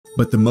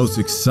But the most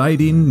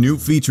exciting new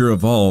feature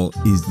of all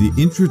is the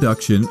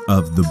introduction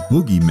of the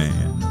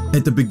boogeyman.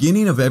 At the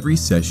beginning of every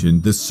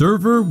session, the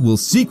server will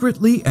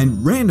secretly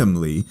and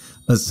randomly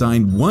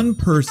assign one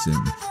person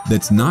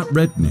that's not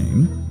red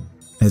name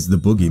as the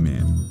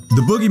boogeyman.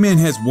 The boogeyman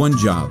has one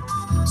job: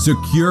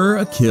 secure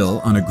a kill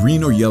on a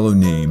green or yellow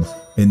name,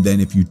 and then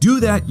if you do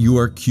that, you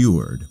are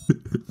cured.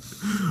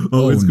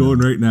 Oh, it's going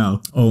right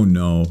now. Oh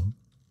no.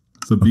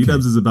 So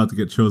B-Dubs is about to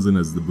get chosen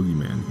as the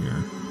boogeyman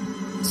here.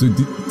 So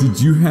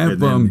did you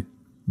have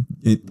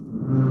it?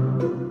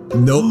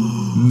 Nope,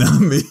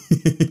 not me.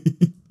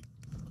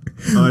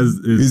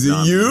 Is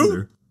it you?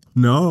 Either.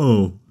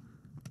 No.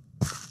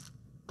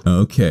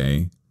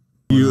 Okay.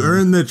 You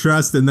earn the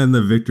trust, and then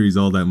the victory's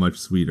all that much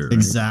sweeter. Right?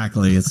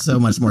 Exactly. It's so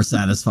much more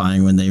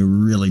satisfying when they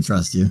really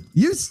trust you.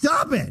 You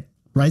stop it.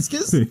 Right,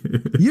 Skiz?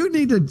 You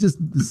need to just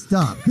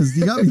stop, because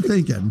you got me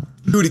thinking.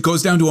 Dude, it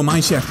goes down to a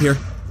mine shaft here.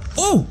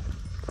 Oh,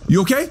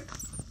 you okay?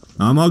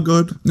 I'm all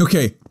good.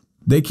 Okay.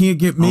 They can't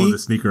get me. Oh, the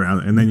sneak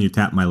around, and then you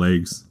tap my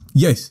legs.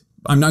 Yes,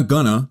 I'm not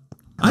gonna.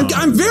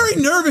 I'm very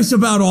nervous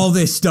about all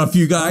this stuff,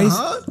 you guys.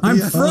 I'm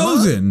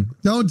frozen.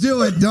 Don't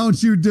do it.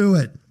 Don't you do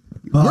it.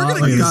 We're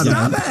gonna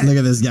stop it. Look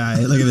at this guy.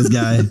 Look at this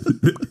guy.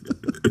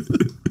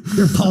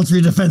 Your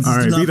paltry defense. All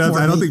right, B-Dubs.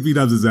 I don't think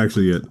B-Dubs is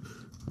actually it.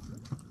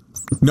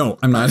 No,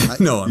 I'm not.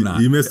 No, I'm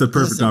not. You missed a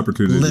perfect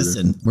opportunity.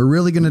 Listen, we're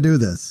really gonna do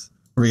this.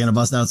 Are we gonna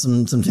bust out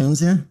some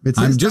tunes here?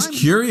 I'm just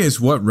curious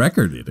what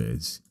record it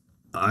is.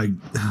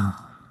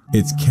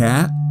 It's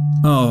Cat.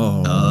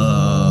 Oh.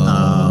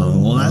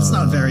 Well, that's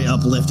not very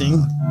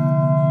uplifting.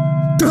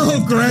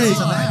 Oh, great.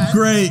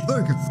 Great.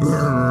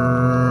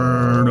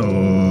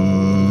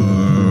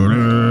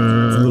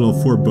 It's a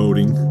little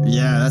foreboding.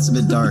 Yeah, that's a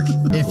bit dark.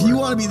 If you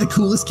want to be the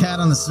coolest cat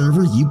on the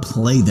server, you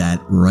play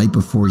that right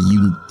before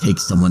you take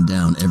someone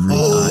down every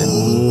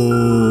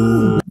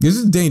time. This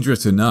is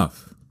dangerous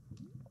enough.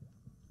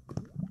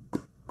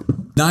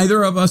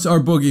 Neither of us are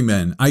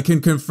boogeymen. I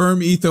can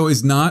confirm Etho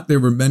is not. There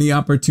were many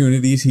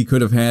opportunities he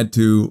could have had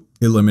to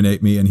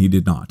eliminate me, and he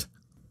did not.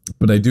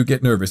 But I do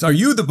get nervous. Are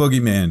you the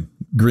boogeyman,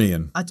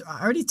 Grian? I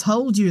already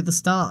told you at the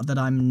start that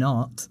I'm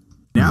not.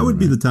 Now would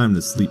be the time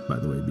to sleep, by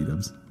the way,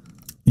 B-Dubs.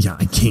 Yeah,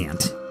 I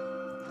can't.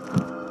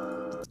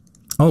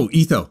 Oh,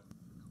 Etho,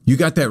 you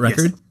got that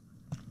record? Yes.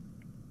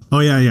 Oh,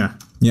 yeah.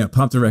 Yeah,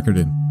 pop the record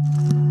in.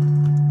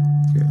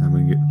 Okay, I'm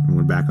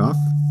gonna back off.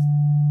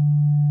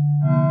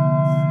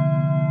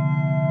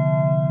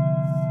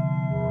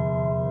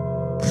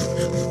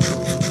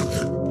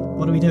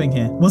 What are we doing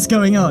here? What's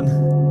going on?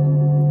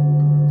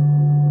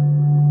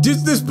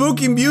 Just the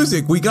spooky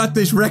music. We got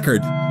this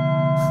record.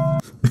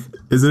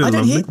 Isn't it I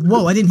didn't hear.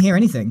 Whoa! I didn't hear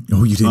anything.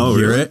 Oh, you didn't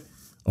hear really? it?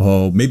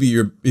 Oh, maybe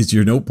your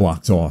note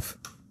blocks off.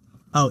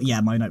 Oh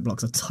yeah, my note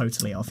blocks are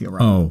totally off. You're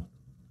right. Oh,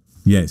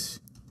 yes.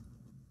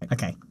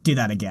 Okay, do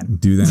that again.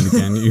 Do that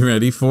again. You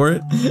ready for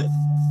it?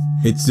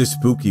 It's the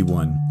spooky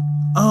one.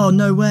 Oh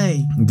no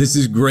way! This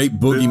is great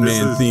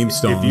boogeyman theme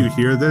song. If you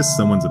hear this,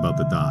 someone's about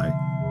to die.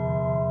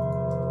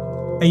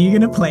 Are you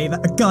gonna play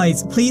that,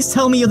 guys? Please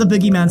tell me you're the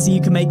boogeyman so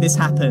you can make this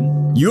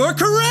happen. You're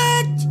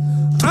correct.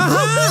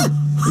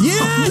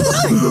 Yes.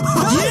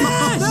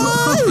 Yes.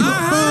 Oh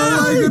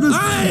my goodness!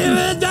 I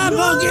am the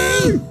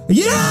boogie.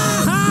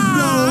 Yeah.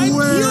 I'm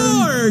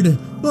cured.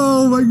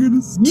 Oh my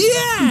goodness!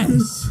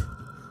 Yes.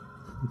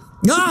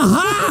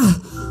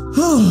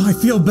 Oh, I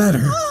feel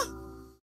better.